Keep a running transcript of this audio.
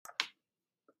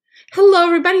Hello,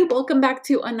 everybody. Welcome back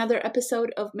to another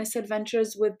episode of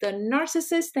Misadventures with the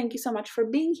Narcissist. Thank you so much for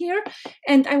being here.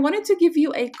 And I wanted to give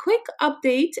you a quick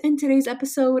update in today's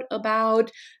episode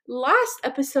about last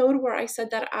episode where I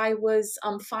said that I was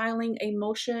filing a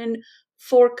motion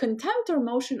for contempt or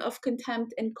motion of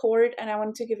contempt in court. And I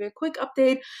wanted to give you a quick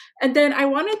update. And then I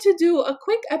wanted to do a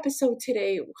quick episode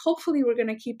today. Hopefully, we're going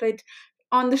to keep it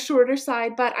on the shorter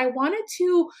side, but I wanted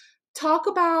to talk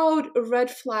about red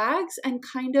flags and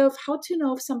kind of how to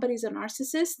know if somebody's a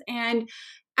narcissist. And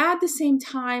at the same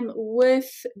time, with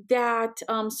that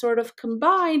sort of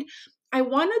combined, I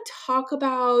want to talk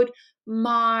about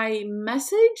my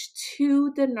message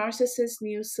to the narcissist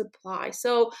new supply.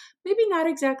 So maybe not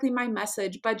exactly my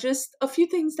message, but just a few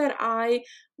things that I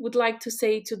would like to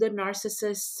say to the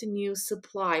narcissist new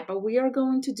supply. But we are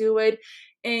going to do it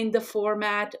in the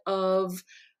format of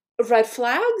red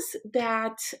flags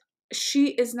that she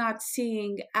is not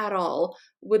seeing at all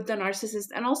with the narcissist,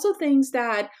 and also things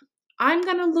that I'm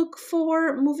going to look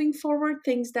for moving forward,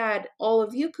 things that all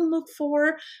of you can look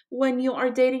for when you are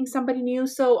dating somebody new.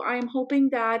 So I'm hoping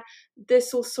that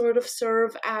this will sort of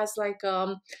serve as like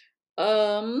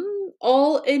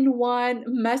all in one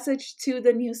message to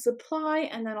the new supply,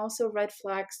 and then also red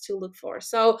flags to look for.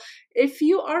 So if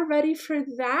you are ready for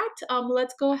that,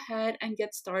 let's go ahead and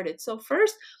get started. So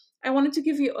first, I wanted to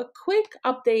give you a quick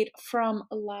update from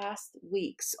last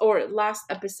week's or last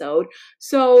episode.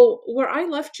 So where I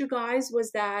left you guys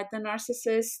was that the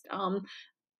narcissist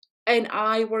and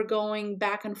I were going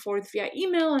back and forth via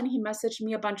email, and he messaged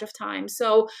me a bunch of times.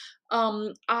 So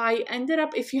I ended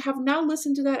up, if you have now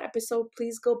listened to that episode,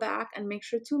 please go back and make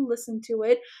sure to listen to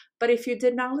it. But if you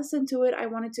did not listen to it, I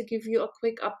wanted to give you a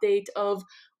quick update of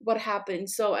what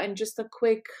happened. So, and just a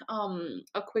quick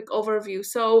overview.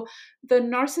 So the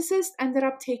narcissist ended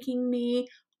up taking me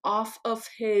off of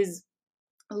his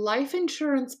life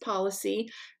insurance policy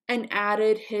and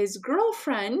added his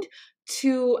girlfriend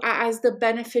to as the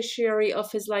beneficiary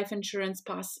of his life insurance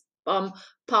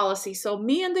policy. So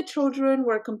me and the children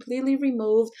were completely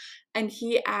removed, and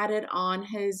he added on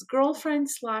his girlfriend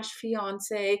slash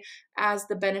fiance as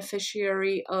the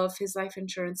beneficiary of his life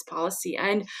insurance policy.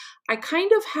 And I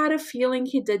kind of had a feeling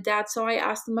he did that, so I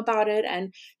asked him about it,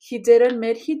 and he did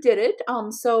admit he did it.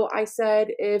 So I said,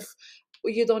 if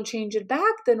you don't change it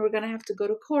back, then we're gonna have to go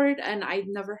to court. And I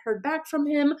never heard back from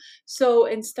him. So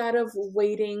instead of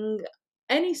waiting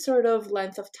any sort of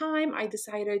length of time, I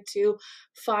decided to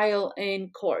file in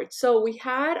court. So we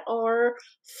had our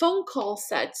phone call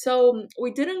set. So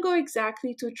we didn't go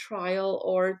exactly to trial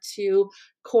or to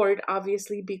court,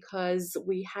 obviously, because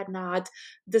we had not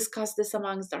discussed this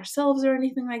amongst ourselves or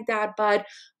anything like that. But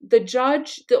the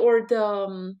judge, or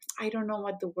the, I don't know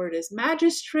what the word is,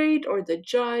 magistrate or the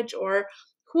judge or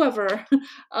whoever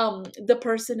the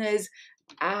person is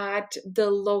at the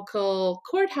local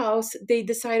courthouse, they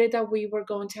decided that we were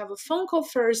going to have a phone call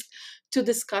first to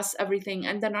discuss everything.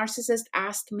 And the narcissist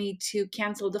asked me to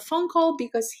cancel the phone call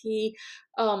because he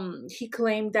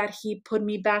claimed that he put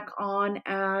me back on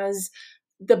as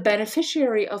the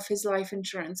beneficiary of his life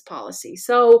insurance policy.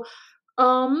 So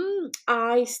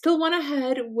I still went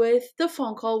ahead with the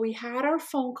phone call. We had our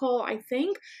phone call, I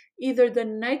think, either the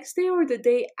next day or the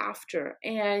day after.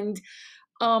 And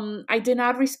I did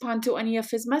not respond to any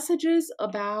of his messages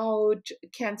about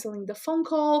canceling the phone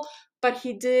call, but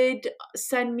he did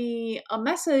send me a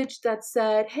message that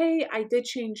said, "Hey, I did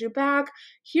change you back.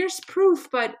 Here's proof."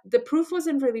 But the proof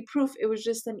wasn't really proof. It was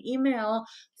just an email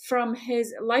from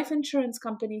his life insurance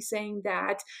company saying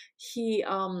that he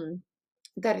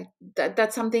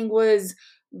that something was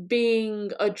being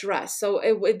addressed. So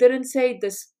it didn't say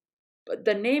this,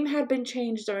 the name had been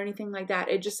changed or anything like that.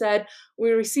 It just said,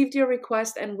 "We received your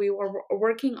request and we were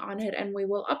working on it, and we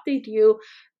will update you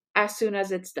as soon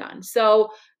as it's done." So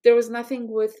there was nothing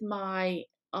with my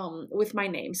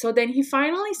name. So then he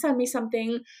finally sent me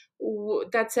something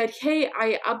that said, "Hey,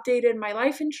 I updated my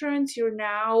life insurance. You're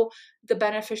now the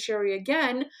beneficiary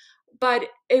again." But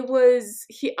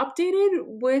he updated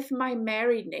with my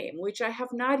married name, which I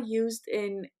have not used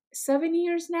in 7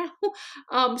 years now.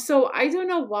 So I don't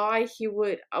know why he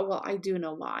would, well, I do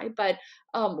know why, but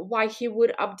why he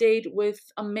would update with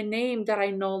a name that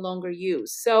I no longer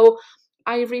use. So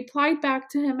I replied back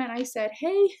to him and I said,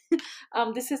 "Hey,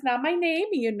 this is not my name.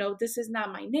 You know, this is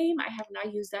not my name. I have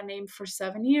not used that name for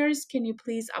 7 years. Can you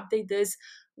please update this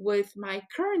with my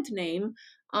current name,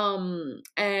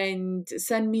 and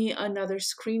send me another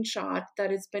screenshot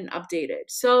that it's been updated?"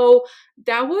 So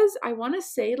that was, I want to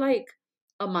say, like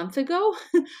a month ago,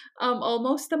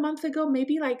 almost a month ago,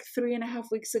 maybe like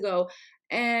 3.5 weeks ago.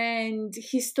 And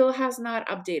he still has not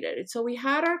updated it. So we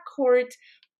had our court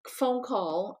phone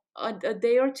call a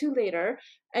day or two later,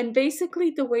 and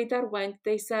basically the way that went,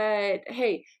 they said,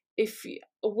 hey, if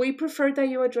we prefer that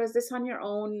you address this on your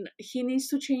own. He needs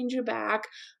to change it back,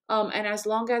 and as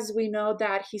long as we know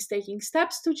that he's taking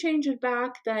steps to change it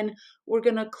back, then we're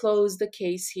gonna close the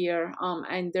case here,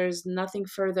 and there's nothing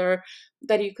further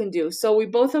that you can do. So we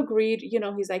both agreed.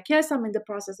 He's like, yes, I'm in the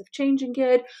process of changing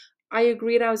it. I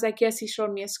agreed. I was like, yes. He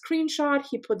showed me a screenshot.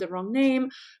 He put the wrong name.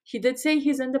 He did say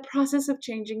he's in the process of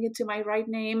changing it to my right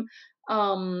name.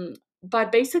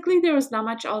 But basically, there was not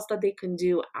much else that they can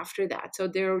do after that. So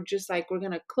they're just like, we're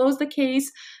going to close the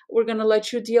case. We're going to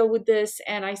let you deal with this.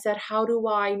 And I said, how do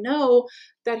I know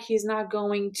that he's not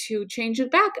going to change it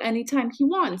back anytime he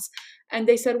wants? And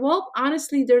they said, well,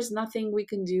 honestly, there's nothing we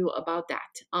can do about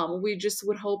that. We just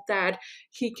would hope that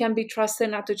he can be trusted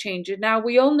not to change it. Now,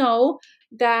 we all know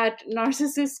that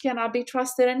narcissists cannot be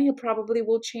trusted, and he probably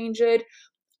will change it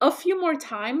a few more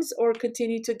times or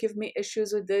continue to give me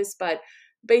issues with this. But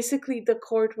basically the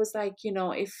court was like,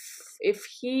 if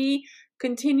he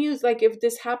continues, like if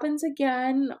this happens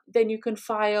again, then you can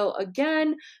file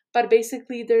again. But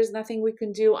basically there's nothing we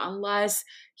can do unless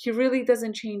he really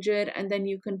doesn't change it, and then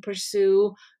you can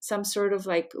pursue some sort of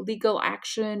like legal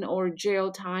action or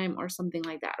jail time or something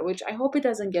like that, which I hope it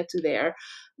doesn't get to there.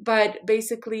 But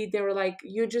basically they were like,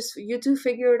 you two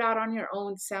figure it out on your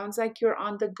own. Sounds like you're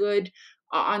on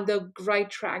the right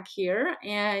track here,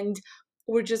 and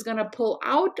we're just gonna pull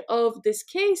out of this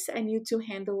case and you two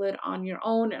handle it on your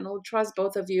own, and I'll trust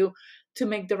both of you to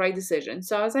make the right decision.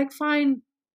 So I was like, fine,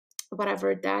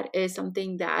 whatever, that is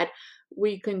something that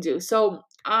we can do. So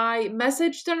I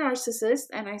messaged the narcissist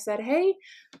and I said, hey,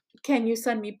 can you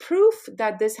send me proof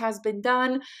that this has been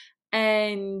done?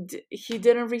 And he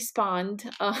didn't respond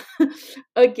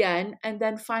again. And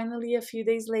then finally, a few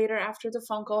days later, after the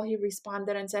phone call, he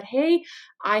responded and said, hey,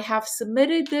 I have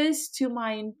submitted this to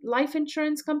my life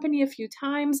insurance company a few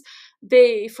times.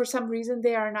 For some reason,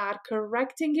 they are not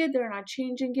correcting it, they're not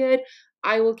changing it.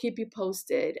 I will keep you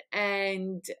posted.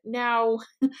 And now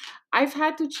I've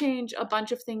had to change a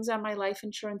bunch of things on my life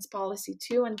insurance policy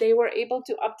too, and they were able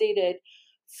to update it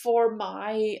for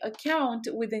my account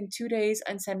within 2 days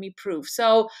and send me proof.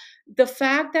 So the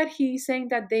fact that he's saying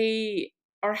that they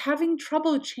are having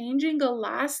trouble changing a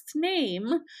last name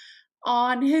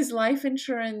on his life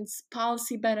insurance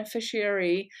policy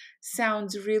beneficiary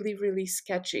sounds really, really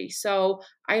sketchy. So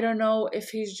I don't know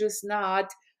if he's just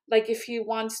not, like, if he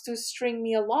wants to string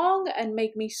me along and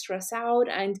make me stress out,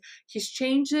 and he's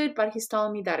changed it, but he's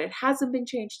telling me that it hasn't been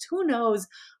changed. Who knows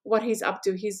what he's up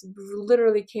to? He's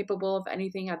literally capable of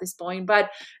anything at this point. But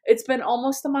it's been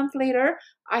almost a month later.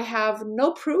 I have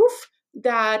no proof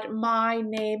that my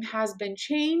name has been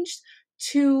changed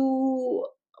to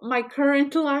my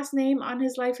current last name on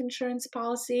his life insurance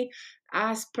policy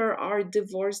as per our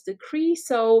divorce decree.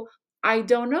 So I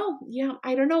don't know. Yeah,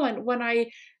 I don't know. And when I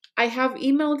have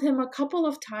emailed him a couple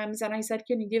of times and I said,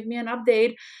 can you give me an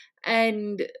update?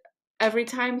 And every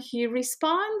time he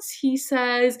responds, he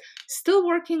says, still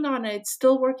working on it,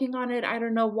 still working on it. I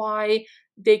don't know why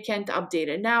they can't update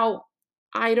it. Now,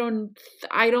 I don't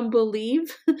I don't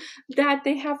believe that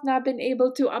they have not been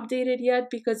able to update it yet,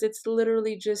 because it's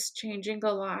literally just changing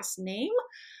a last name.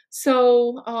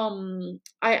 So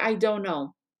I don't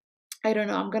know. I don't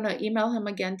know. I'm gonna email him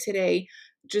again today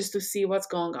just to see what's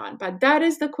going on. But that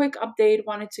is the quick update.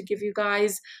 Wanted to give you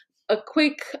guys a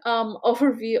quick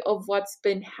overview of what's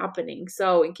been happening.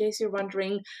 So in case you're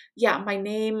wondering, yeah, my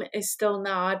name is still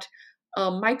not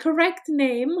my correct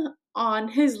name on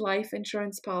his life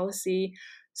insurance policy.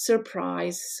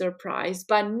 Surprise, surprise.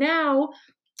 But now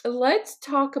let's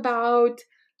talk about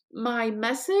my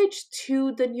message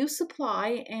to the new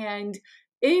supply. And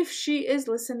if she is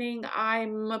listening,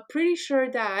 I'm pretty sure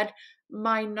that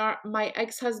my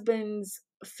ex-husband's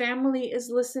family is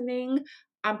listening.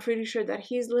 I'm pretty sure that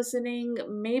he's listening.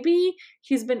 Maybe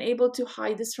he's been able to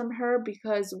hide this from her,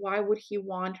 because why would he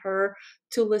want her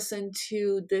to listen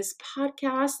to this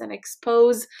podcast and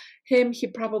expose him? He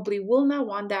probably will not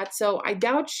want that. So I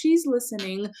doubt she's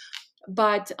listening,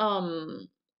 but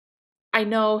I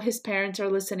know his parents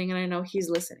are listening and I know he's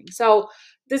listening. So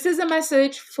this is a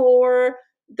message for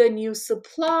the new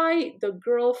supply, the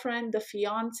girlfriend, the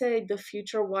fiance, the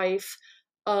future wife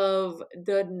of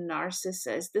the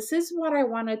narcissist. This is what I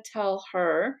want to tell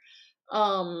her.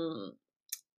 Um,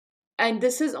 and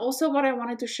this is also what I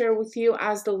wanted to share with you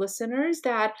as the listeners,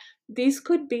 that these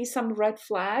could be some red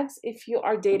flags if you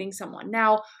are dating someone.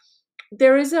 Now,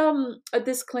 there is a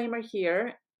disclaimer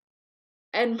here,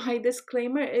 and my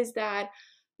disclaimer is that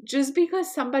just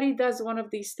because somebody does one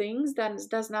of these things, that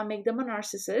does not make them a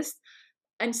narcissist.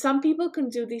 And some people can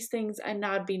do these things and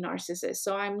not be narcissists.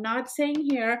 So I'm not saying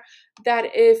here that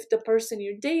if the person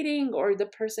you're dating or the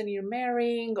person you're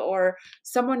marrying or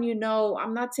someone you know,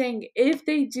 I'm not saying if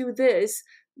they do this,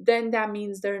 then that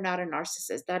means they're not a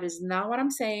narcissist. That is not what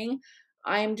I'm saying.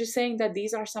 I am just saying that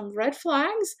these are some red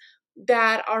flags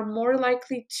that are more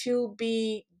likely to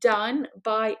be done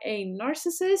by a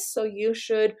narcissist. So you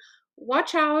should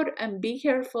watch out and be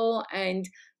careful and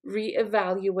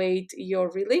reevaluate your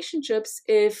relationships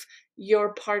if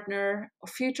your partner, or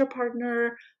future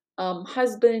partner,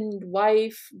 husband,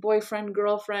 wife, boyfriend,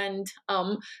 girlfriend,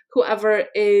 whoever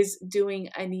is doing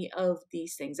any of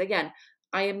these things. Again,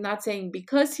 I am not saying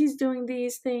because he's doing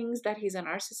these things that he's a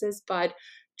narcissist, but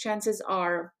chances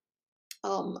are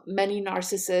many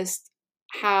narcissists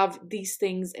have these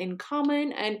things in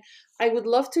common. And I would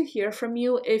love to hear from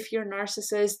you if your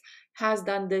narcissist has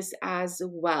done this as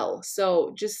well.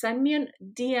 So just send me a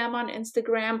DM on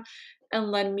Instagram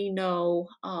and let me know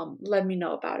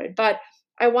about it. But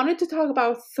I wanted to talk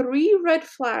about 3 red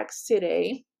flags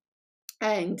today,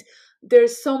 and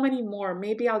there's so many more.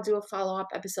 Maybe I'll do a follow-up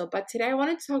episode, but today I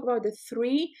wanted to talk about the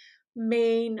 3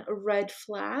 main red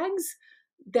flags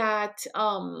that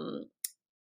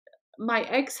my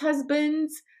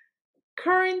ex-husband's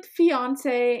current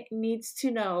fiance needs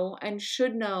to know and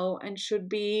should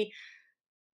be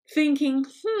thinking,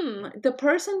 the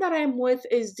person that I'm with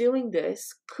is doing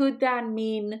this. Could that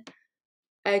mean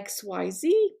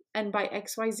XYZ? And by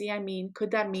XYZ, I mean,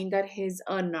 could that mean that he's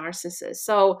a narcissist?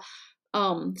 So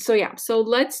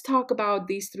let's talk about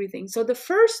these 3 things. So the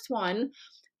first one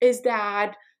is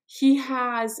that he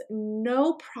has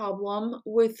no problem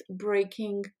with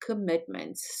breaking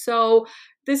commitments. So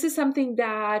this is something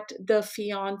that the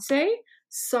fiance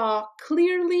saw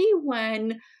clearly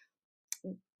when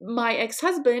my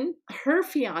ex-husband, her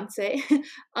fiance,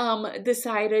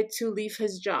 decided to leave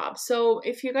his job. So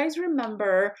if you guys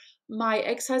remember, my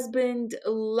ex-husband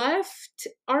left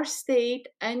our state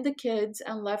and the kids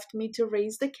and left me to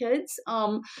raise the kids.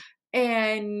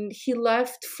 And he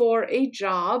left for a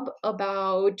job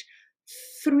about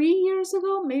 3 years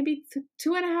ago, maybe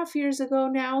 2.5 years ago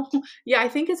now. Yeah, I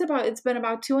think it's been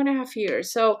about 2.5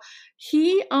 years. So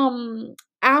he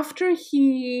after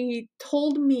he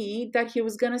told me that he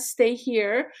was gonna stay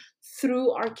here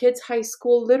through our kids' high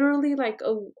school, literally like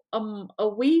a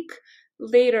week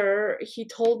later, he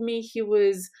told me he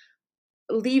was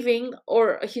leaving,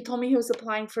 or he told me he was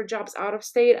applying for jobs out of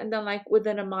state, and then like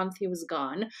within a month he was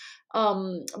gone.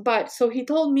 But so he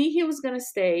told me he was going to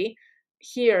stay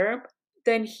here,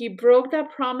 then he broke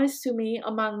that promise to me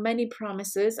among many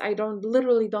promises. I don't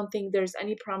think there's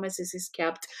any promises he's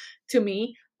kept to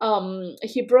me.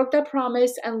 He broke that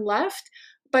promise and left.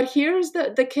 But here's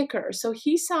the kicker. So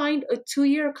he signed a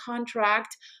 2-year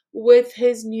contract with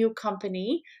his new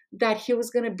company that he was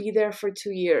going to be there for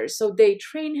 2 years. So they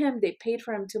trained him, they paid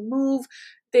for him to move,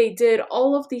 they did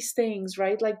all of these things,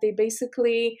 right? Like they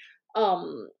basically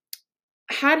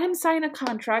had him sign a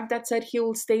contract that said he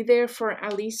will stay there for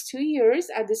at least 2 years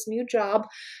at this new job.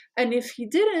 And if he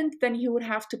didn't, then he would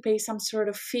have to pay some sort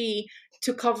of fee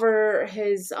to cover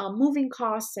his moving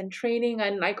costs and training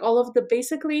and like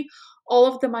basically all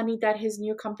of the money that his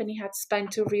new company had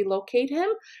spent to relocate him,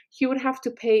 he would have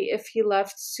to pay if he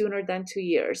left sooner than 2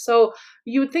 years. So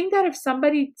you would think that if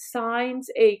somebody signs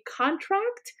a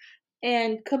contract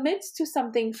and commits to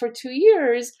something for 2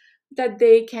 years, that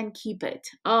they can keep it.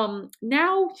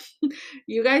 Now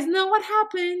you guys know what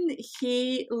happened.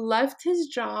 He left his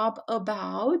job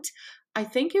about, I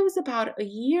think it was about a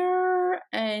year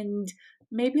and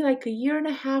maybe like a year and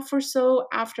a half or so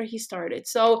after he started.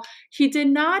 So he did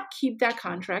not keep that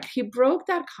contract. He broke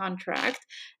that contract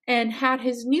and had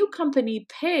his new company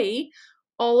pay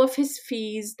all of his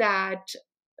fees that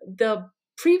the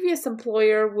previous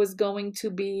employer was going to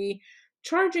be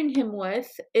charging him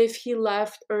with if he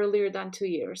left earlier than 2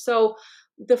 years. So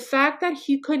the fact that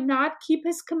he could not keep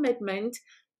his commitment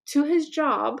to his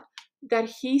job that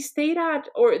he stayed at,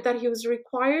 or that he was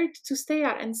required to stay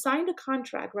at, and signed a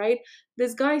contract, right?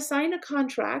 This guy signed a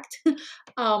contract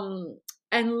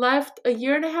and left a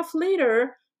year and a half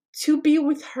later to be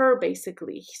with her,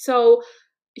 basically. So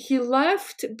he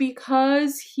left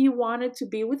because he wanted to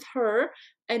be with her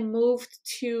and moved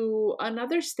to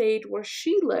another state where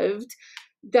she lived.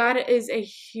 That is a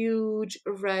huge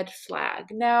red flag.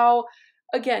 Now,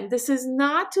 again, this is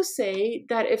not to say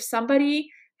that if somebody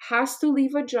has to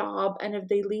leave a job, and if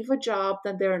they leave a job,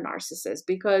 then they're a narcissist,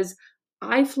 because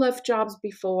I've left jobs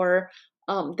before.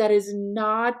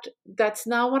 That's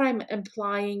not what I'm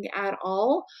implying at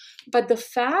all. But the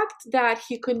fact that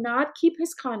he could not keep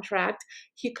his contract,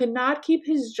 he could not keep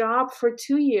his job for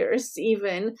 2 years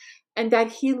even, and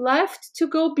that he left to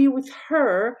go be with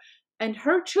her and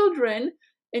her children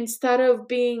instead of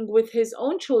being with his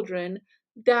own children,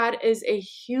 that is a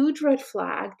huge red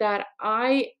flag that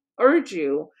I urge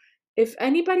you, if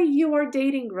anybody you are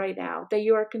dating right now that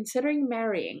you are considering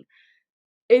marrying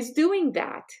is doing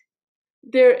that,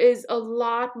 there is a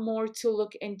lot more to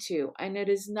look into. And it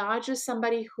is not just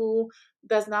somebody who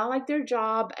does not like their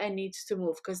job and needs to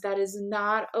move, because that is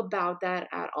not about that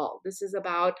at all. This is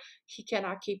about he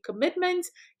cannot keep commitments.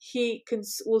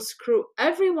 Will screw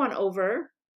everyone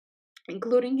over,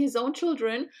 including his own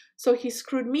children. So he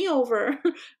screwed me over,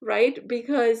 right?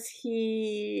 Because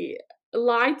he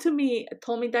lied to me,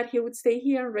 told me that he would stay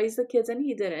here and raise the kids, and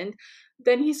he didn't.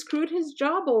 Then he screwed his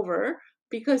job over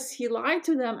because he lied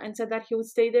to them and said that he would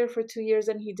stay there for 2 years,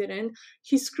 and he didn't.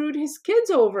 He screwed his kids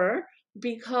over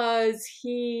because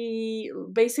he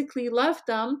basically left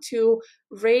them to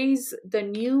raise the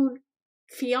new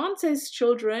fiance's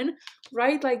children,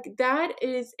 right? Like that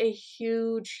is a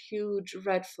huge, huge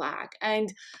red flag.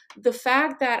 And the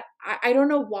fact that I don't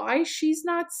know why she's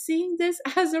not seeing this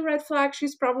as a red flag.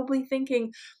 She's probably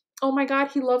thinking, oh my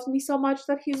God, he loves me so much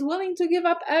that he's willing to give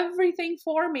up everything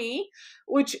for me,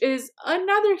 which is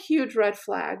another huge red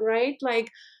flag, right? Like,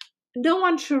 no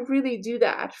one should really do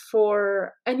that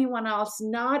for anyone else,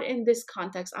 not in this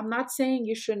context. I'm not saying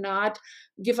you should not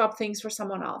give up things for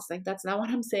someone else. Like, that's not what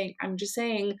I'm saying. I'm just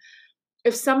saying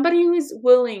if somebody who is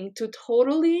willing to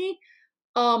totally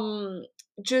um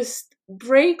just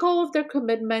break all of their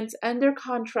commitments and their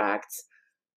contracts,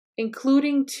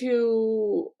 including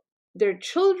to their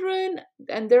children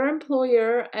and their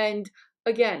employer, and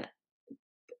again,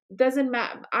 doesn't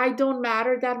matter, I don't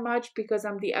matter that much because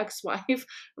I'm the ex-wife,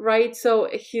 right? So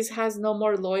he has no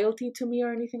more loyalty to me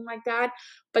or anything like that.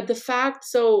 But the fact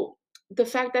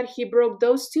that he broke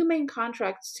those two main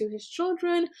contracts to his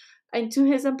children and to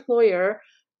his employer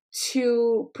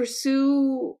to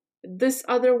pursue this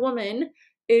other woman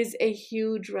is a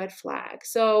huge red flag.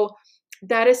 So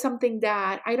that is something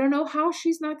that I don't know how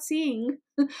she's not seeing,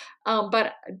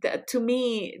 but to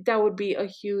me, that would be a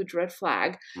huge red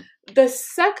flag. The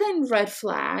second red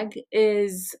flag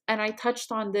is, and I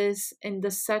touched on this in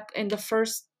the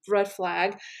first red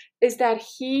flag, is that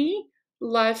he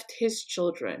left his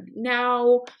children.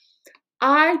 Now,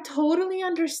 I totally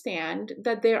understand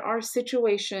that there are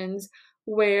situations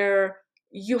where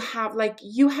you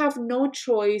have no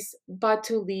choice but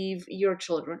to leave your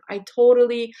children. I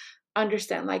totally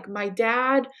understand. Like my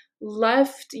dad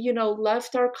left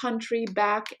our country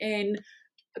back in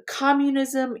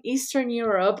communism, Eastern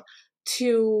Europe,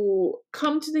 to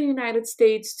come to the United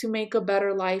States to make a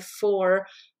better life for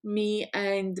me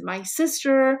and my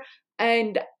sister.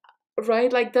 And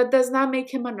right, like that does not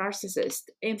make him a narcissist.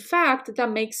 In fact, that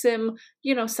makes him,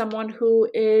 someone who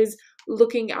is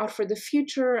looking out for the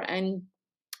future and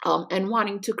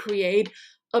wanting to create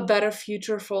a better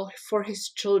future for his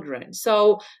children.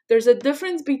 So there's a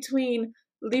difference between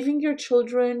leaving your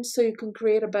children so you can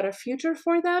create a better future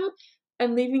for them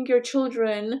and leaving your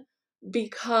children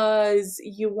because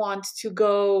you want to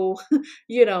go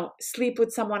sleep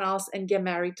with someone else and get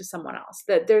married to someone else.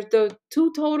 That they're the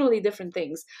two totally different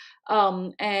things.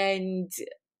 And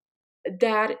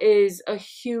that is a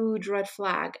huge red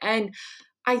flag. And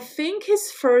I think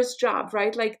his first job,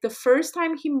 right? Like the first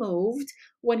time he moved,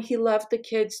 when he left the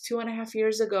kids 2.5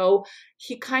 years ago,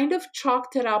 he kind of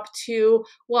chalked it up to,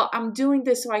 well, I'm doing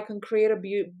this so I can create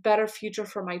a better future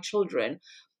for my children.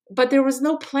 But there was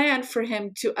no plan for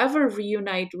him to ever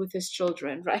reunite with his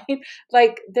children, right?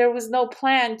 Like there was no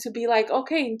plan to be like,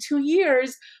 okay, in 2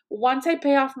 years, once I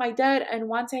pay off my debt and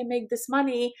once I make this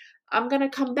money, I'm going to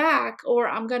come back, or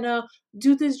I'm going to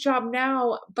do this job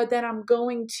now, but then I'm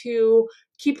going to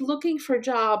keep looking for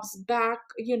jobs back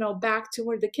to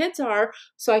where the kids are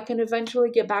so I can eventually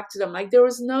get back to them. Like there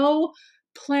was no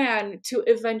plan to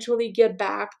eventually get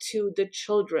back to the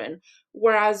children.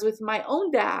 Whereas with my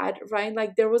own dad, right,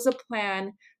 like there was a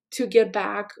plan to get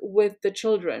back with the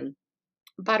children.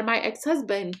 But my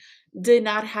ex-husband did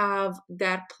not have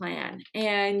that plan.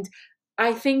 And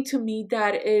I think to me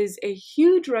that is a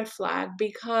huge red flag,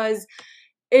 because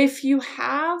if you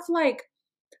have like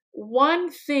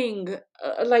one thing,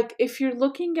 like if you're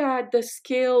looking at the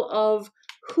scale of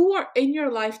who are in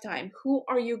your lifetime, who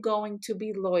are you going to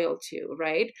be loyal to,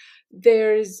 right?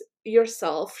 There's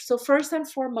yourself. So first and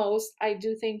foremost, I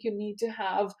do think you need to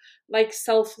have like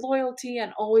self loyalty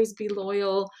and always be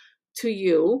loyal to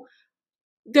you.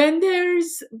 Then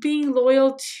there's being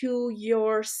loyal to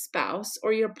your spouse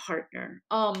or your partner.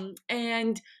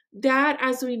 And that,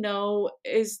 as we know,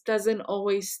 is doesn't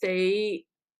always stay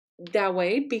that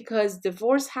way, because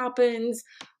divorce happens,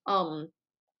 um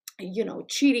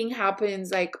cheating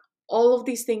happens, like all of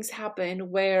these things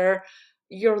happen where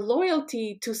your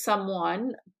loyalty to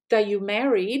someone that you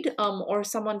married, or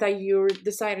someone that you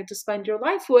decided to spend your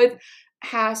life with,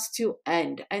 has to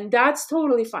end. And that's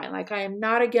totally fine. Like, I am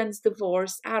not against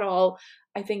divorce at all.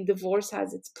 I think divorce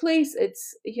has its place.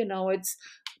 It's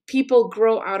people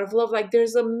grow out of love. Like,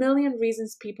 there's a million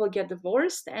reasons people get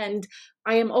divorced, and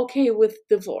I am okay with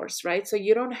divorce, right? So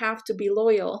you don't have to be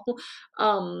loyal.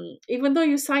 Even though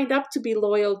you signed up to be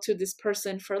loyal to this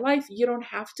person for life, you don't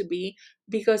have to be,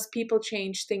 because people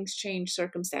change, things change,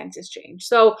 circumstances change.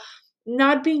 So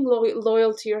not being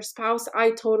loyal to your spouse,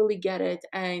 I totally get it.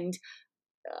 And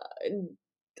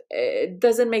it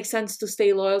doesn't make sense to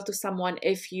stay loyal to someone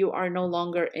if you are no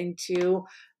longer into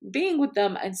being with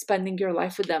them and spending your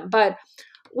life with them. But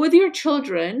with your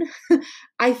children,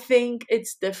 I think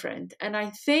it's different. And I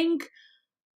think,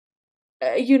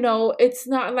 it's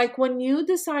not like when you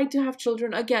decide to have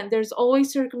children, again, there's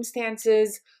always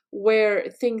circumstances where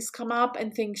things come up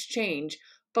and things change.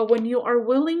 But when you are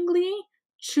willingly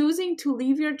choosing to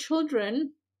leave your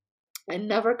children and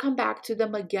never come back to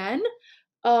them again,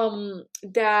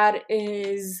 that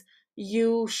is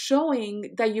you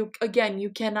showing that you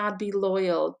cannot be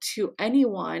loyal to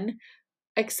anyone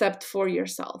except for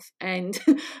yourself. And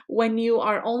when you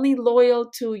are only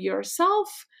loyal to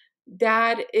yourself,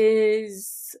 that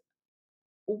is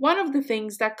one of the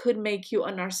things that could make you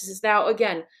a narcissist. Now,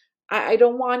 again, I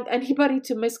don't want anybody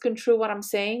to misconstrue what I'm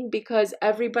saying, because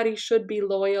everybody should be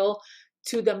loyal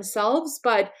to themselves,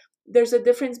 but there's a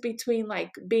difference between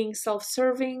like being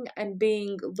self-serving and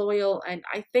being loyal. And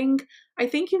I think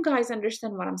you guys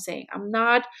understand what I'm saying. I'm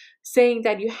not saying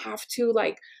that you have to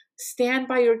like stand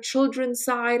by your children's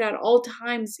side at all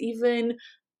times, even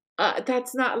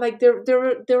that's not like there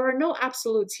are no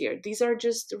absolutes here. These are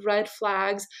just red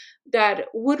flags that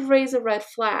would raise a red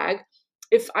flag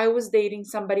if I was dating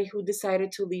somebody who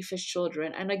decided to leave his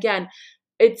children. And again,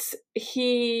 it's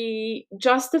he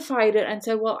justified it and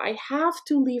said, well, I have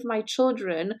to leave my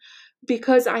children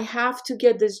because I have to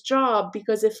get this job,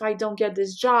 because if I don't get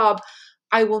this job,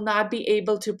 I will not be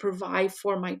able to provide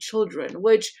for my children.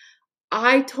 Which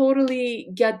I totally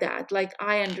get that. Like,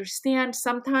 I understand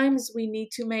sometimes we need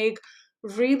to make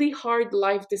really hard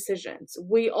life decisions.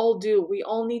 We all do. We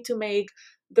all need to make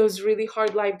those really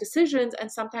hard life decisions.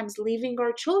 And sometimes leaving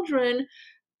our children,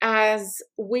 as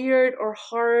weird or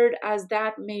hard as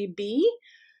that may be,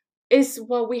 is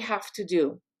what we have to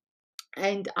do.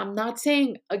 And I'm not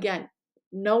saying, again,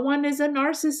 no one is a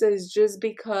narcissist just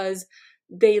because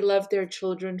they left their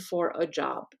children for a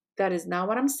job. That is not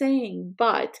what I'm saying.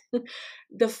 But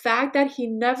the fact that he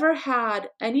never had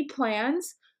any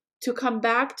plans to come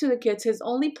back to the kids, his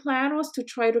only plan was to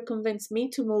try to convince me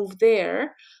to move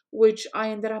there, which I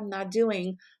ended up not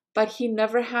doing. But he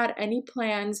never had any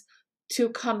plans to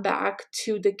come back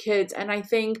to the kids. And I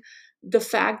think the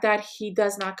fact that he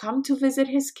does not come to visit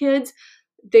his kids,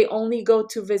 they only go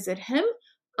to visit him,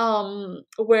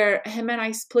 where him and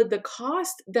I split the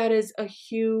cost, that is a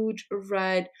huge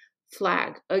red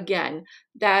flag. Again,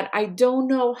 that I don't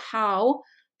know how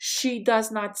she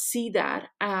does not see that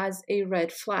as a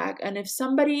red flag. And if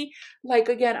somebody, like,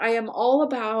 again, I am all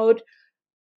about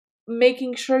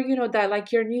making sure, that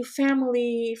like your new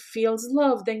family feels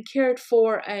loved and cared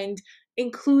for and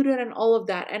included and all of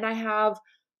that. And I have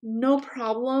no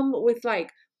problem with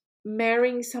like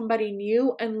marrying somebody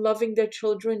new and loving their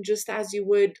children just as you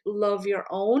would love your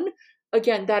own.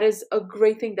 Again, that is a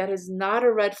great thing. That is not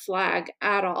a red flag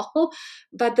at all.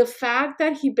 But the fact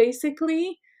that he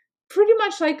basically pretty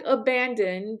much like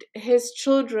abandoned his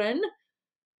children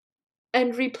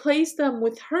and replaced them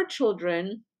with her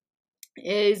children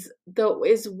is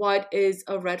what is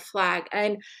a red flag.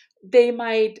 And they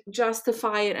might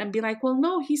justify it and be like, well,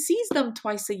 no, he sees them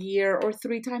twice a year or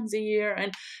three times a year,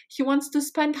 and he wants to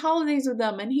spend holidays with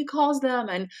them, and he calls them,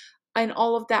 and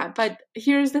all of that. But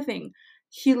here's the thing: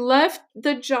 he left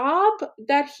the job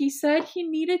that he said he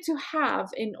needed to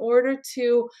have in order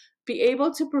to be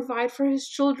able to provide for his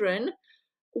children,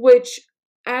 which,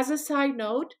 as a side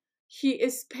note, he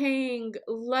is paying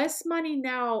less money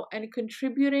now and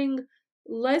contributing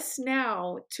less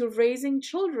now to raising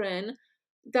children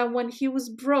than when he was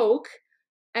broke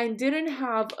and didn't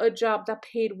have a job that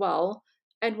paid well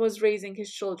and was raising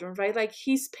his children, right? Like,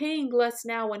 he's paying less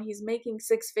now when he's making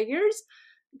six figures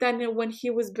than when he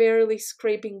was barely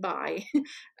scraping by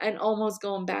and almost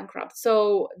going bankrupt.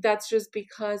 So that's just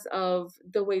because of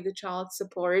the way the child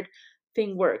support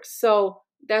thing works. So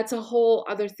that's a whole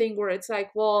other thing where it's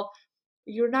like, well,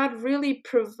 you're not really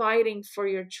providing for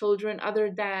your children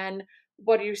other than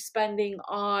what you're spending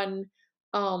um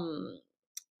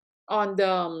on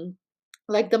the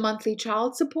like the monthly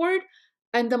child support,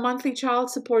 and the monthly child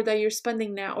support that you're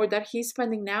spending now or that he's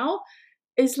spending now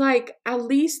is like at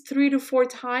least 3 to 4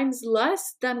 times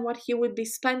less than what he would be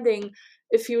spending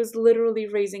if he was literally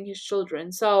raising his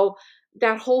children. So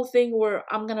that whole thing where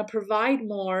I'm gonna provide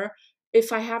more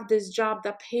if I have this job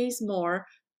that pays more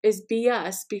is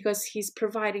BS, because he's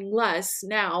providing less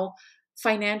now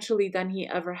financially than he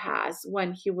ever has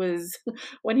when he was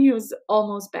when he was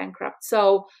almost bankrupt.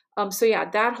 So yeah,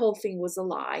 that whole thing was a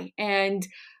lie. And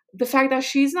the fact that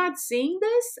she's not seeing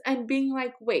this and being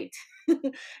like, wait,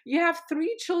 you have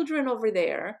 3 children over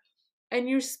there, and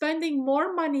you're spending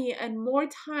more money and more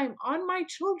time on my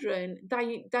children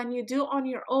than you do on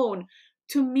your own.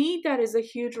 To me, that is a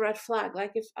huge red flag.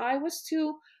 Like, if I was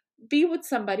to be with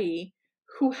somebody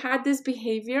who had this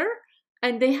behavior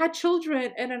and they had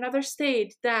children in another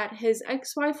state that his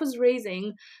ex-wife was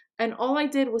raising, and all I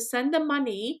did was send them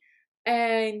money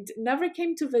and never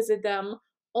came to visit them,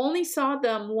 only saw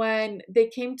them when they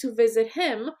came to visit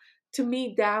him, to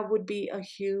me, that would be a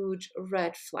huge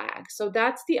red flag. So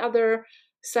that's the other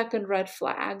second red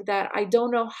flag that I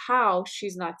don't know how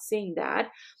she's not seeing that.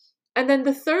 And then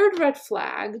the third red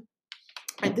flag,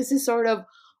 and this is sort of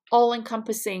all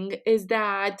encompassing, is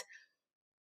that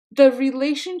the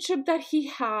relationship that he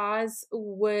has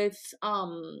with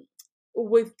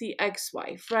the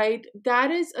ex-wife, right? That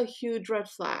is a huge red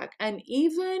flag. And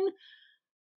even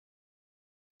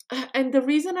and the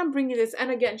reason I'm bringing this,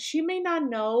 and again, she may not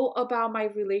know about my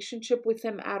relationship with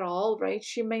him at all, right?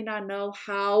 She may not know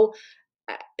how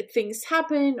uh, things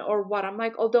happen or what I'm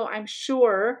like, although I'm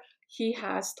sure he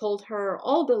has told her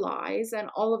all the lies and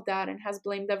all of that and has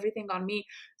blamed everything on me.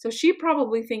 So she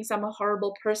probably thinks I'm a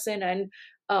horrible person and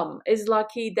is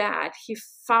lucky that he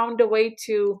found a way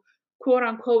to quote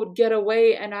unquote get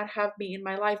away and not have me in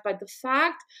my life. But the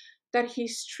fact that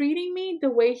he's treating me the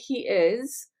way he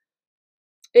is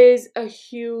a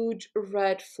huge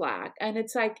red flag. And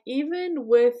it's like, even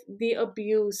with the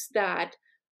abuse that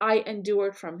I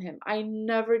endured from him, I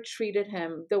never treated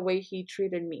him the way he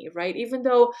treated me, right? Even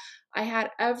though I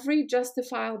had every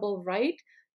justifiable right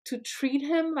to treat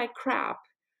him like crap,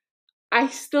 I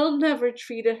still never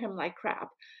treated him like crap.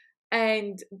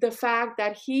 And the fact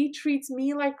that he treats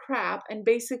me like crap and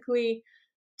basically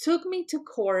took me to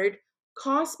court,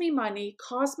 cost me money,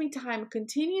 cost me time,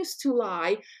 continues to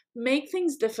lie, make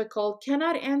things difficult,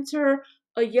 cannot answer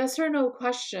a yes or no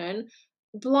question,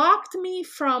 blocked me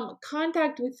from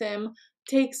contact with him,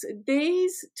 takes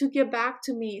days to get back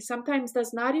to me, sometimes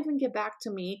does not even get back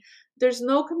to me. There's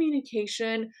no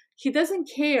communication. He doesn't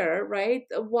care, right,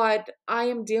 what I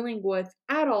am dealing with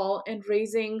at all in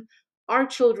raising our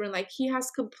children. Like, he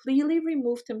has completely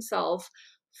removed himself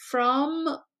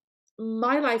from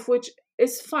my life, which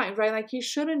is fine, right? Like, he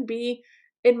shouldn't be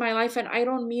in my life, and I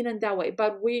don't mean in that way,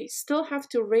 but we still have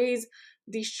to raise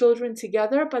these children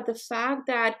together. But the fact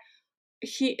that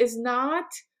he is not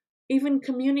even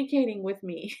communicating with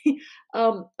me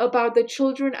about the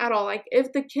children at all. Like,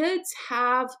 if the kids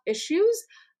have issues,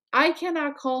 I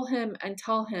cannot call him and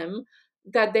tell him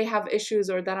that they have issues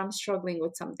or that I'm struggling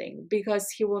with something, because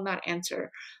he will not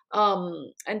answer.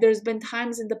 And there's been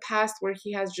times in the past where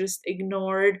he has just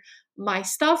ignored my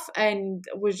stuff and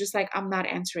was just like, I'm not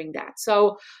answering that.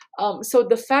 So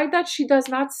the fact that she does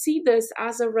not see this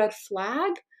as a red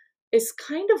flag is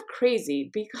kind of crazy,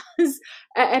 because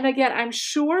and again, I'm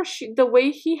sure the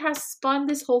way he has spun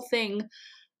this whole thing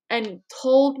and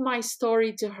told my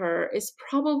story to her is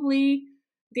probably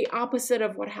the opposite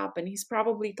of what happened. He's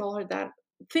probably told her that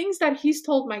things that he's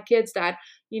told my kids, that,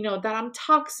 that I'm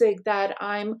toxic, that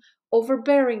I'm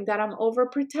overbearing, that I'm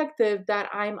overprotective, that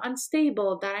I'm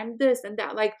unstable, that I'm this and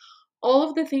that. Like, all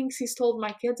of the things he's told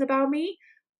my kids about me,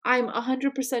 I'm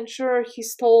 100% sure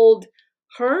he's told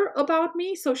her about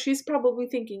me. So she's probably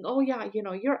thinking, oh yeah,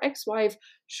 your ex-wife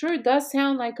sure does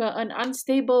sound like an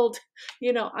unstable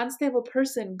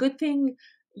person. Good thing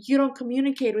you don't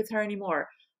communicate with her anymore.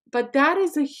 But that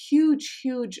is a huge,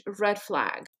 huge red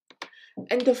flag.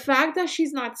 And the fact that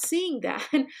she's not seeing that,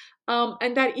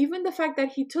 and that even the fact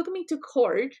that he took me to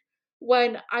court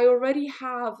when I already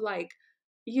have, like,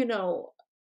 you know,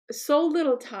 so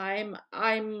little time.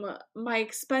 My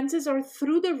expenses are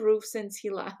through the roof since he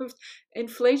left.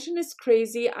 Inflation is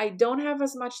crazy. I don't have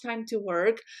as much time to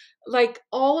work. Like,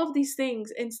 all of these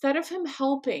things, instead of him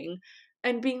helping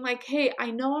and being like, hey,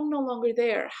 I know I'm no longer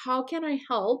there. How can I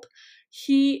help?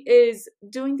 He is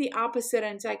doing the opposite.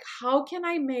 And it's like, how can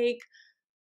I make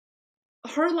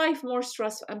her life more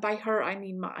stressful? And by her, I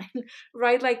mean mine,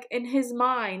 right? Like in his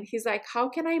mind, he's like, how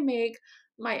can I make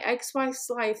my ex-wife's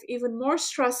life even more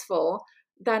stressful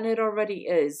than it already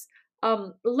is?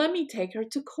 Let me take her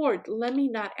to court. Let me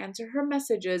not answer her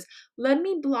messages. Let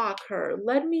me block her.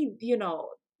 Let me,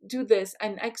 do this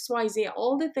and XYZ.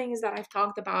 All the things that I've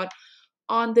talked about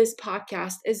on this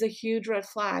podcast is a huge red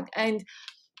flag. And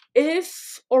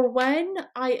if or when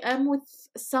I am with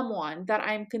someone that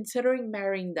I'm considering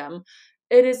marrying them,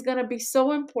 it is going to be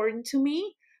so important to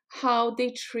me how they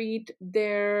treat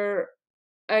their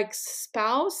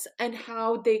ex-spouse and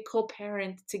how they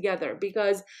co-parent together.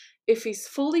 Because if he's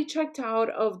fully checked out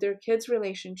of their kids'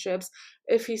 relationships,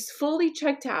 if he's fully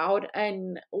checked out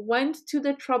and went to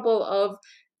the trouble of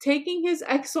taking his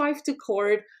ex-wife to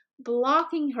court,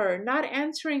 blocking her, not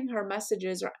answering her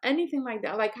messages or anything like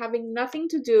that, like having nothing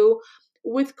to do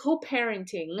with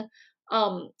co-parenting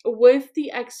with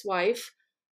the ex-wife,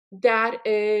 that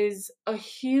is a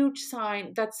huge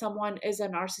sign that someone is a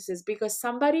narcissist. Because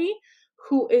somebody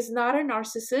who is not a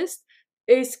narcissist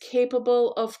is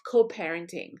capable of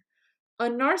co-parenting. A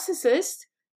narcissist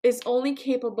is only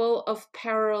capable of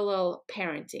parallel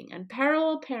parenting. And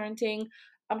parallel parenting,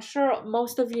 I'm sure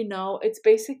most of you know, it's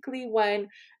basically when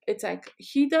it's like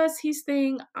he does his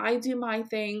thing, I do my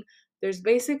thing. There's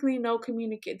basically no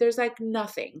communicate. There's like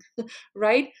nothing,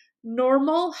 right?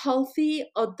 Normal, healthy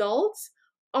adults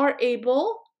are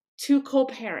able to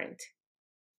co-parent.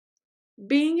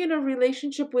 Being in a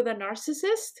relationship with a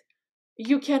narcissist,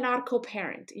 you cannot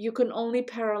co-parent. You can only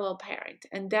parallel parent.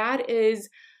 And that is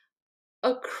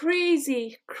a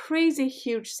crazy, crazy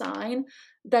huge sign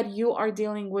that you are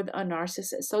dealing with a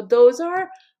narcissist. So those are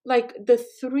like the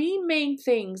three main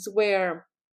things where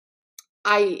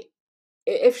I,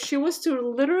 if she was to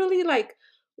literally like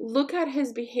look at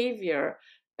his behavior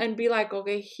and be like,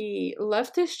 okay, he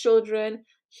left his children,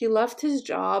 he left his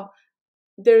job,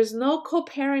 there's no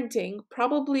co-parenting,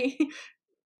 probably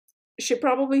she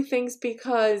probably thinks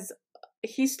because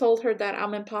he's told her that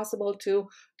I'm impossible to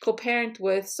co-parent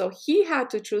with, so he had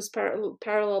to choose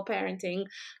parallel parenting,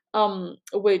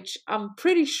 which I'm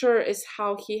pretty sure is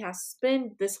how he has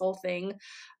spun this whole thing.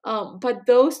 But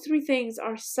those three things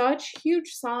are such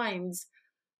huge signs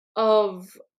of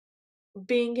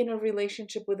being in a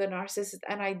relationship with a narcissist,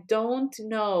 and I don't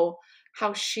know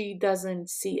how she doesn't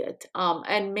see it.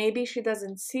 And maybe she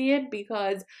doesn't see it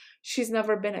because she's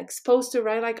never been exposed to,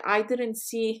 right? Like I didn't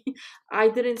see I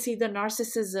didn't see the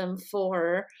narcissism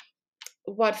for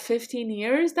what, 15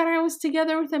 years that I was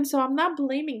together with him. So I'm not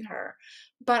blaming her,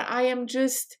 but I am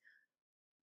just,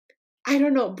 I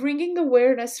don't know, bringing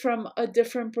awareness from a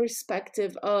different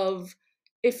perspective of,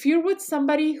 if you're with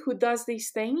somebody who does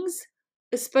these things,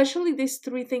 especially these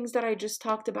three things that I just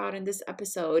talked about in this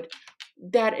episode,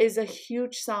 that is a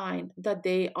huge sign that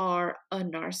they are a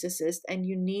narcissist, and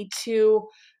you need to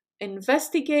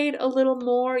investigate a little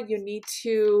more. You need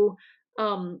to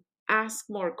ask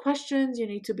more questions. You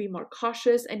need to be more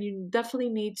cautious, and you definitely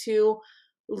need to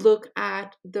look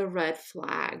at the red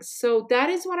flags. So that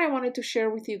is what I wanted to share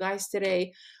with you guys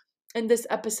today in this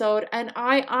episode. And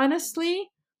I honestly,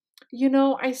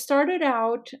 I started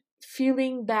out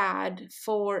feeling bad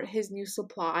for his new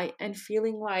supply and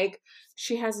feeling like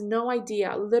she has no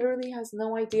idea, literally has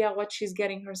no idea what she's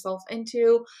getting herself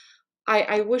into.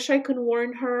 I wish I could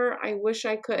warn her. I wish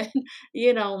I could,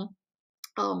 you know,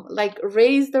 like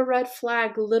raise the red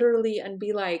flag literally and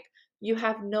be like, you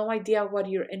have no idea what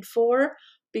you're in for,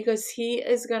 because he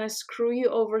is gonna screw you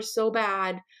over so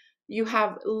bad. You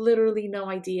have literally no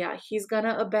idea. He's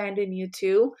gonna abandon you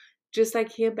too, just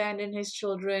like he abandoned his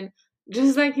children,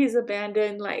 just like he's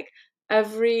abandoned like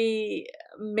every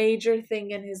major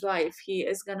thing in his life. He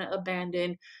is gonna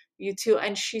abandon you too.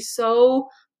 And she's so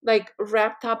like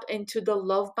wrapped up into the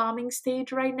love bombing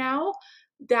stage right now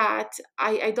that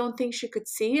I don't think she could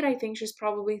see it. I think she's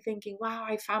probably thinking, wow,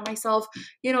 I found myself,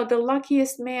 the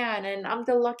luckiest man and I'm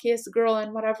the luckiest girl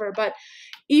and whatever. But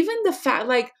even the fact,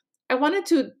 like, I wanted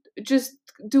to just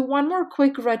do one more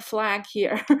quick red flag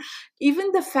here.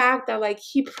 Even the fact that like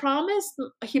he promised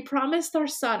our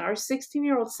son, our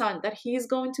 16-year-old son, that he's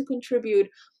going to contribute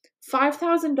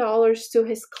 $5,000 to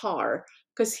his car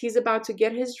because he's about to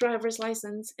get his driver's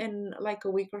license in like a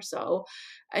week or so.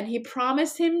 And he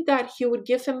promised him that he would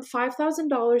give him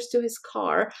 $5,000 to his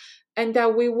car and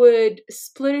that we would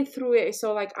split it through it.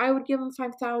 So like I would give him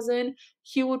 5,000,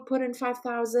 he would put in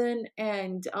 5,000,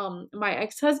 and my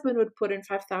ex-husband would put in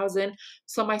 5,000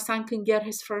 so my son can get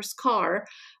his first car.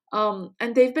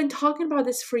 And they've been talking about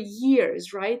this for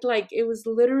years, right? Like it was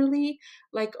literally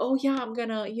like, oh yeah, I'm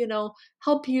gonna,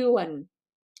 help you and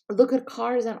look at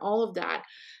cars and all of that.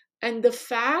 And the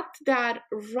fact that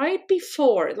right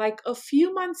before, like a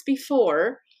few months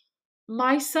before,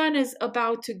 my son is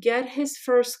about to get his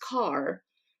first car,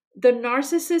 the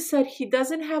narcissist said he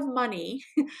doesn't have money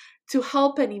to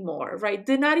help anymore, right?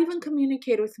 Did not even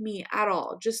communicate with me at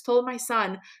all. Just told my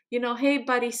son, hey,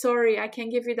 buddy, sorry, I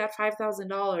can't give you that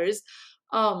 $5,000.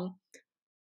 Um,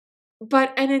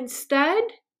 and instead,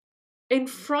 in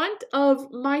front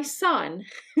of my son,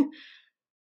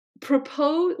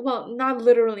 propose, well, not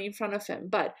literally in front of him,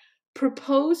 but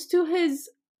proposed to his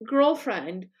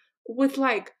girlfriend with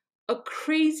like a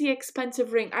crazy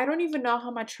expensive ring. I don't even know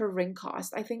how much her ring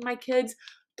cost. I think my kids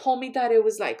told me that it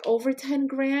was like over 10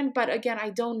 grand, but again, I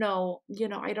don't know,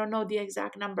 I don't know the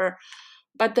exact number.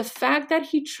 But the fact that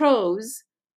he chose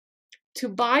to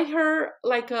buy her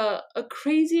like a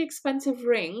crazy expensive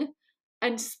ring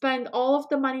and spend all of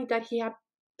the money that he had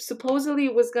supposedly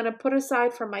was going to put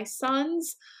aside for my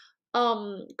son's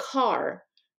car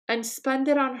and spend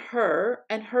it on her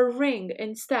and her ring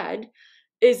instead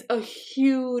is a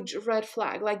huge red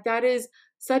flag. Like that is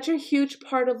such a huge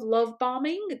part of love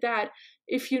bombing that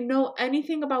if you know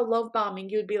anything about love bombing,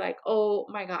 you'd be like, oh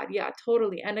my God, yeah,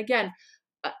 totally. And again,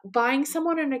 buying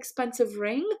someone an expensive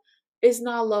ring is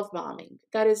not love bombing.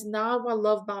 That is not what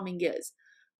love bombing is.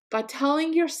 By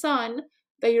telling your son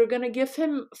that you're going to give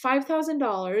him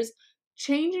 $5,000,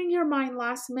 changing your mind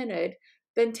last minute,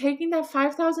 then taking that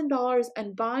 $5,000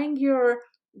 and buying your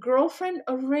girlfriend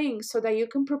a ring so that you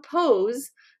can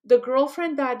propose, the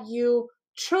girlfriend that you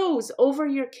chose over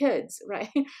your kids, right?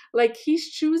 Like he's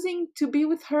choosing to be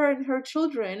with her and her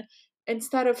children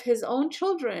instead of his own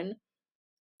children.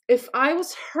 If I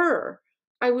was her,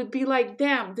 I would be like,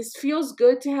 damn, this feels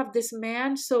good to have this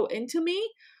man so into me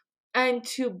and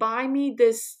to buy me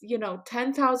this,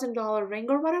 $10,000 ring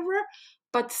or whatever.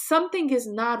 But something is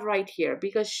not right here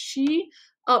because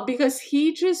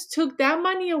he just took that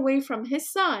money away from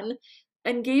his son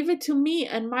and gave it to me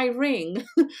and my ring.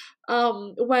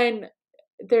 When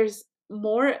there's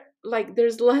more, like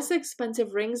there's less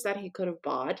expensive rings that he could have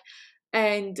bought,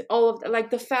 and all of like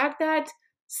the fact that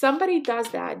somebody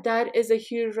does that, that is a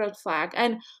huge red flag.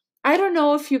 And I don't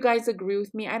know if you guys agree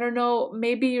with me. I don't know,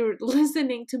 maybe you're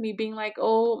listening to me being like,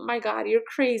 oh my God, you're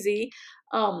crazy.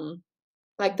 um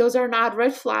like those are not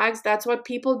red flags. That's what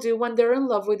people do when they're in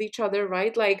love with each other,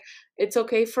 right? Like it's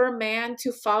okay for a man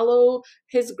to follow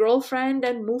his girlfriend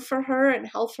and move for her and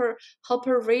help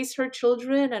her raise her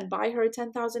children and buy her a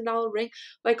 $10,000 ring.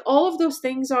 Like all of those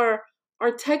things are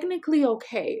technically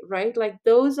okay, right? Like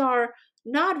those are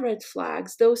not red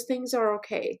flags. Those things are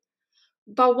okay.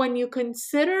 But when you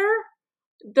consider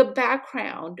the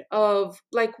background of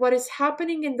like what is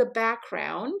happening in the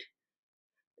background,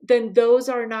 then those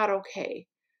are not okay,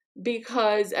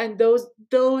 because and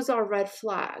those are red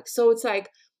flags. So it's like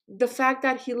the fact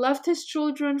that he left his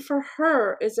children for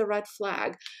her is a red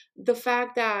flag. The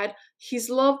fact that he's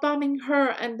love bombing her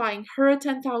and buying her a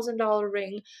 $10,000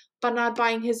 ring but not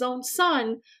buying his own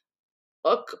son,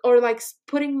 or like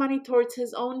putting money towards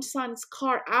his own son's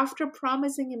car after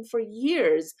promising him for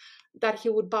years that he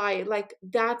would buy it, like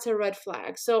that's a red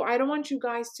flag. So I don't want you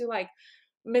guys to like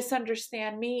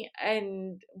misunderstand me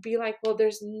and be like, well,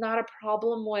 there's not a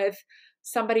problem with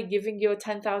somebody giving you a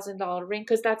 $10,000 ring,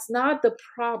 because that's not the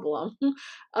problem.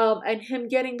 And him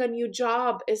getting a new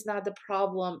job is not the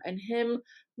problem, and him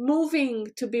moving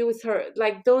to be with her,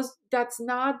 like those, that's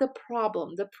not the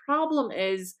problem. The problem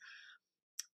is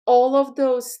all of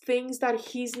those things that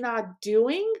he's not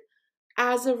doing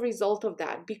as a result of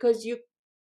that. Because you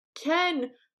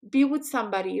can be with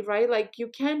somebody, right? Like you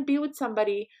can be with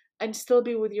somebody and still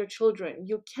be with your children.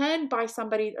 You can buy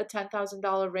somebody a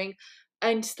 $10,000 ring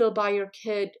and still buy your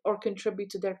kid or contribute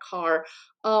to their car.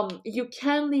 You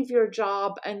can leave your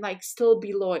job and like still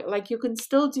be loyal. Like you can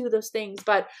still do those things.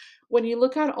 But when you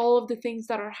look at all of the things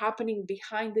that are happening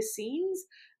behind the scenes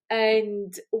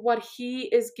and what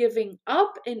he is giving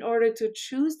up in order to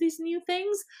choose these new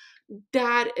things,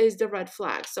 that is the red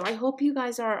flag. So I hope you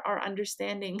guys are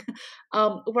understanding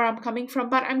where I'm coming from.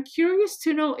 But I'm curious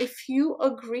to know if you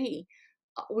agree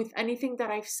with anything that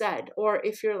I've said, or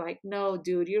if you're like, no,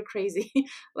 dude, you're crazy.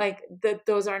 Like that,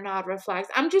 those are not red flags.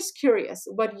 I'm just curious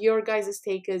what your guys'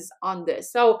 take is on this.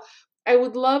 So I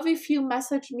would love if you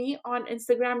message me on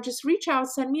Instagram. Just reach out,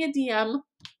 send me a DM,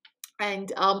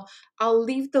 and I'll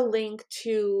leave the link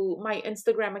to my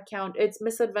Instagram account. It's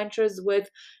Misadventures with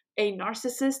a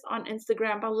Narcissist on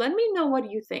Instagram. But let me know what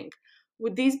you think.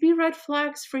 Would these be red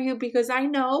flags for you? Because I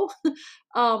know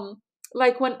um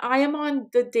like when I am on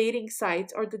the dating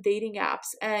sites or the dating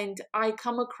apps and I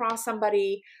come across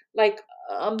somebody, like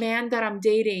a man that I'm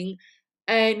dating,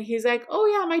 and he's like, oh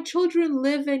yeah, my children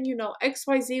live in,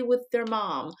 XYZ with their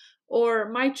mom, or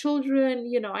my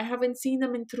children, I haven't seen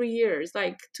them in 3 years.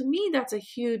 Like, to me, that's a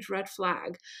huge red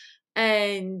flag.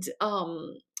 And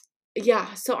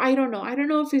yeah, so I don't know. I don't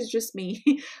know if it's just me,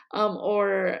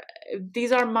 or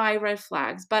these are my red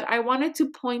flags, but I wanted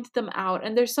to point them out.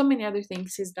 And there's so many other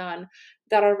things he's done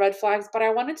that are red flags, but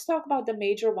I wanted to talk about the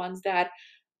major ones that,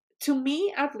 to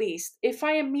me at least, if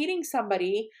I am meeting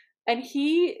somebody and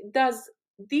he does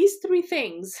these three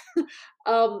things,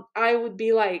 I would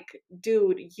be like,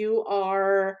 dude, you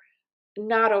are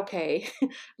not okay.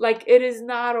 Like, it is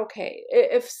not okay.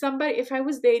 If I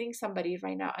was dating somebody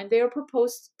right now and they were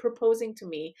proposing to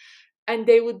me, and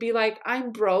they would be like,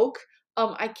 I'm broke,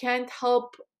 I can't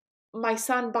help my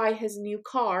son buy his new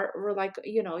car, or like,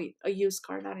 a used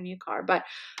car, not a new car, but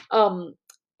um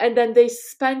and then they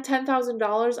spend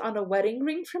 $10,000 on a wedding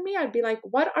ring for me, I'd be like,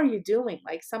 what are you doing?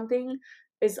 Like, something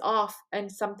is off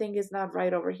and something is not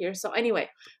right over here. So anyway,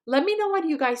 let me know what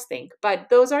you guys think, but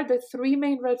those are the three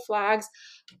main red flags.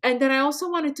 And then I also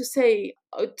wanted to say,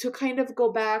 to kind of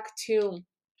go back to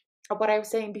what I was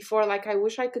saying before, like, I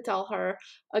wish I could tell her,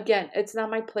 again, it's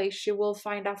not my place. She will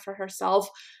find out for herself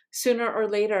sooner or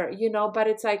later, but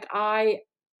it's like,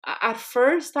 at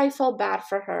first I felt bad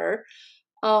for her,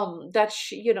 that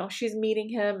she's meeting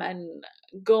him and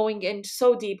going in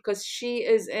so deep, because she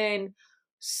is in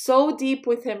so deep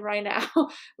with him right now.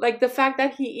 Like, the fact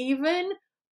that he even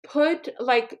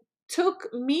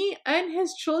took me and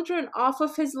his children off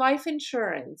of his life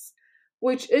insurance,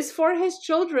 which is for his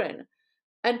children,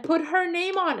 and put her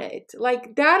name on it.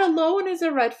 Like, that alone is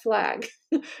a red flag.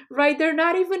 Right? They're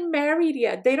not even married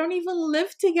yet. They don't even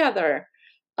live together.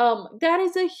 That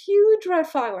is a huge red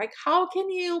flag. Like, how can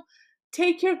you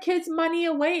take your kids' money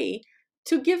away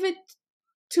to give it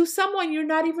to someone you're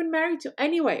not even married to?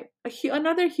 Anyway,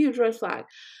 another huge red flag.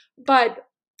 But,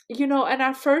 and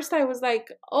at first I was like,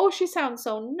 oh, she sounds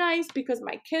so nice because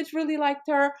my kids really liked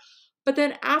her. But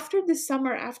then after this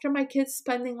summer, after my kids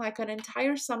spending like an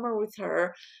entire summer with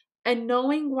her, and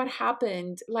knowing what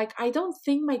happened, like, I don't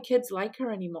think my kids like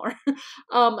her anymore.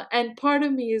 And part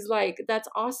of me is like, that's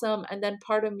awesome. And then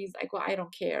part of me is like, well, I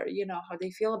don't care, how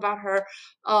they feel about her.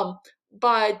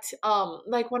 But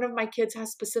like, one of my kids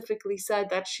has specifically said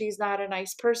that she's not a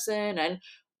nice person, and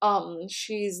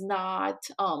she's not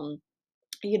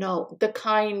the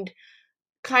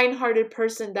kind-hearted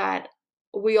person that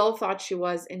we all thought she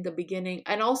was in the beginning.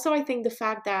 And also, I think the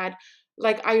fact that,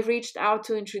 like, I reached out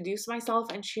to introduce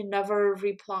myself and she never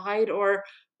replied or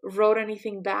wrote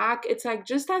anything back. It's like,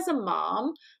 just as a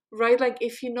mom, right? Like,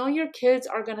 if you know your kids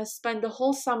are going to spend the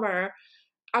whole summer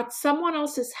at someone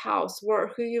else's house,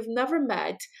 who you've never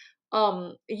met,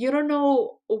 you don't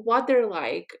know what they're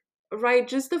like, right?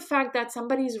 Just the fact that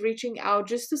somebody's reaching out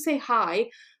just to say hi,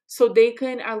 so they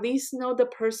can at least know the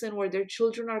person where their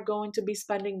children are going to be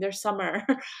spending their summer.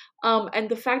 And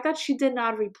the fact that she did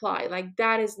not reply, like,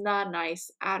 that is not nice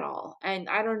at all. And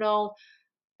I don't know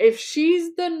if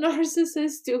she's the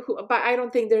narcissist too, but I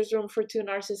don't think there's room for two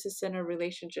narcissists in a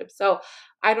relationship. So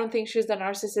I don't think she's the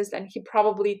narcissist, and he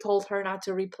probably told her not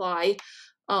to reply,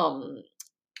 um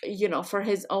for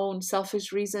his own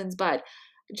selfish reasons. But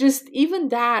just even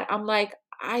that, I'm like,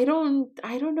 I don't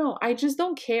know, I just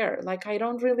don't care. Like, I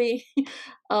don't really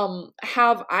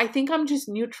have I think I'm just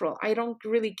neutral. I don't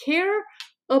really care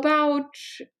about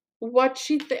what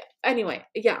anyway.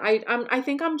 Yeah, I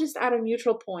think I'm just at a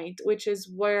neutral point, which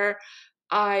is where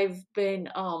I've been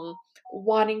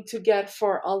wanting to get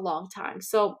for a long time.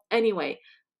 So anyway,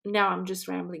 now I'm just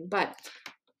rambling, but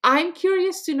I'm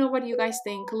curious to know what you guys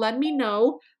think. Let me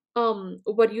know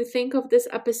what you think of this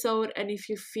episode, and if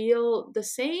you feel the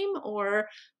same, or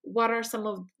what are some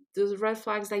of the red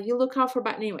flags that you look out for.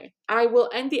 But anyway, I will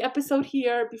end the episode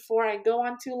here before I go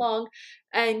on too long.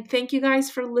 And thank you guys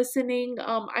for listening.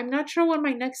 I'm not sure when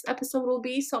my next episode will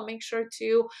be, so make sure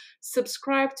to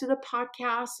subscribe to the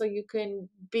podcast so you can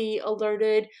be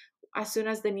alerted as soon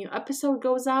as the new episode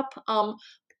goes up.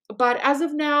 But as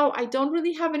of now, I don't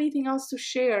really have anything else to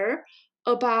share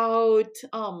about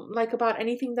about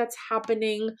anything that's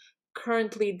happening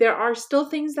currently. There are still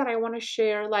things that I want to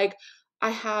share. Like,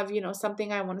 I have,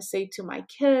 something I want to say to my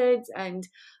kids, and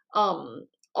um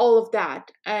all of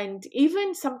that. And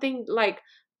even something like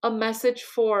a message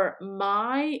for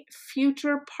my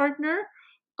future partner,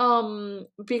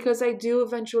 because I do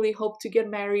eventually hope to get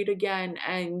married again,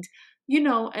 and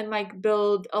and like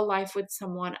build a life with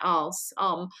someone else.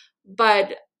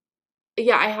 But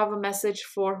yeah, I have a message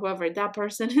for whoever that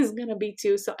person is gonna be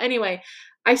too. So anyway,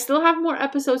 I still have more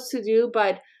episodes to do,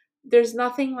 but there's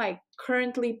nothing like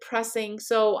currently pressing.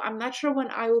 So I'm not sure when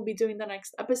I will be doing the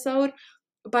next episode.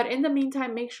 But in the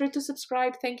meantime, make sure to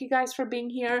subscribe. Thank you guys for being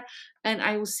here, and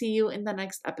I will see you in the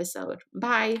next episode.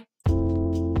 Bye.